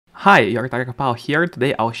Hi, your Tarkov here.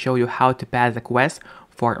 Today I'll show you how to pass the quest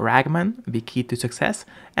for Ragman, the key to success,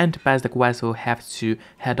 and to pass the quest we'll have to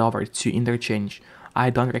head over to Interchange.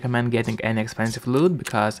 I don't recommend getting any expensive loot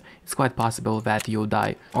because it's quite possible that you'll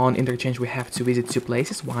die. On Interchange we have to visit two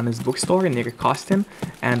places. One is bookstore near Costin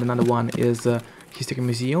and another one is History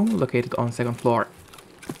Museum located on 2nd floor.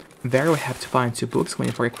 There we have to find two books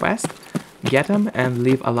waiting for a quest, get them and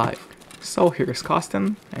live alive. So here's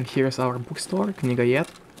Costin and here's our bookstore, Книга Yet.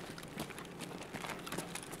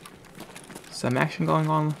 Some action going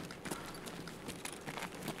on.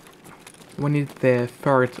 We need the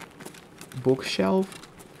third bookshelf.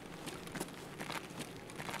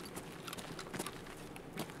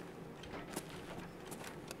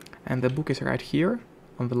 And the book is right here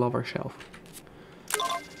on the lower shelf.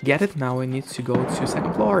 Get it? Now we need to go to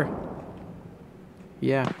 2nd floor.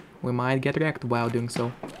 Yeah, we might get wrecked while doing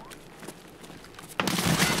so.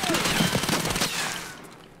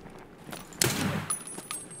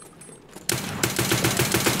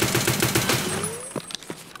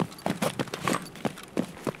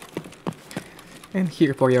 And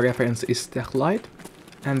here for your reference is Techlight,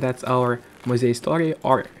 and that's our Musée Story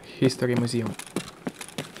or History Museum.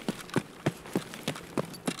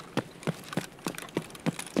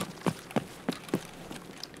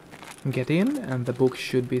 Get in, and the book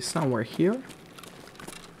should be somewhere here.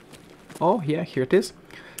 Oh yeah, here it is.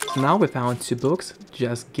 So now we found two books.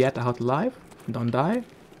 Just get out alive, don't die.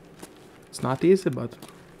 It's not easy, but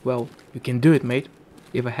well, you can do it, mate.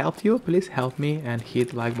 If I helped you, please help me and hit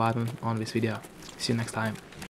the like button on this video. See you next time.